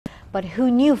But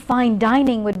who knew fine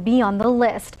dining would be on the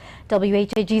list?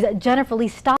 WHAG's Jennifer Lee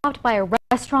stopped by a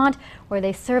restaurant where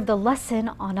they served the lesson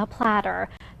on a platter.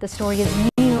 The story is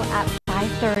new at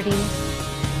 5:30.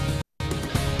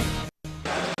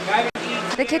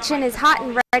 The kitchen is hot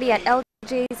and ready at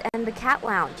LJ's and the Cat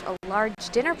Lounge. A large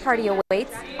dinner party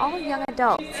awaits all young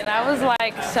adults. And I was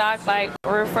like shocked, like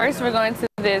we're going to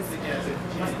this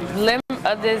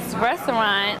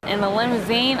restaurant in the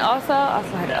limousine also. I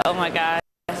was like, oh my gosh.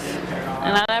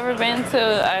 And I've never been to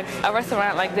a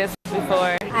restaurant like this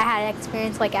before. I had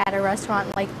experience like at a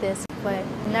restaurant like this, but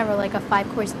never like a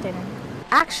 5-course dinner.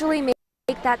 Actually, make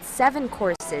that 7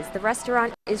 courses. The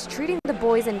restaurant is treating the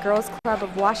Boys and Girls Club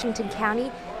of Washington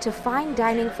County to fine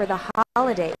dining for the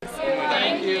holidays.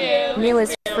 Thank you. Meal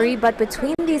is free, but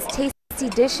between these tasty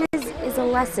dishes is a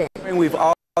lesson. We've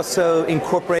also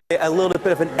incorporated a little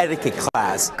bit of an etiquette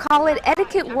class. Call it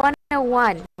Etiquette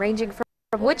 101, ranging from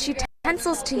which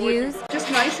utensils to use,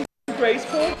 just nice and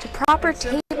graceful, to proper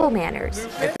table manners.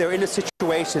 If they're in a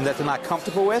situation that they're not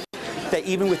comfortable with, that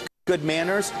even with good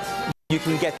manners, you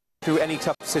can get through any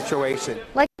tough situation.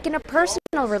 Like in a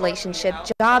personal relationship,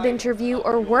 job interview,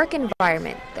 or work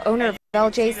environment, the owner of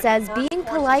LJ says being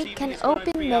polite can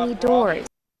open many doors.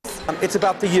 It's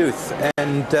about the youth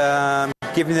and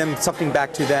giving them something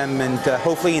back to them and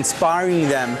hopefully inspiring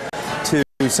them to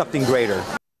something greater.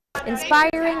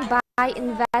 Inspiring by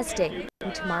investing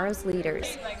in tomorrow's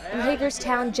leaders. In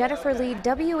Hagerstown, Jennifer Lee,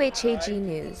 WHAG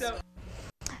News.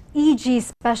 G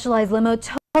Specialized Limo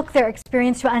took their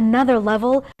experience to another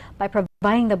level by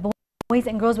providing the boys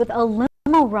and girls with a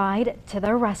limo ride to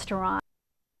their restaurant.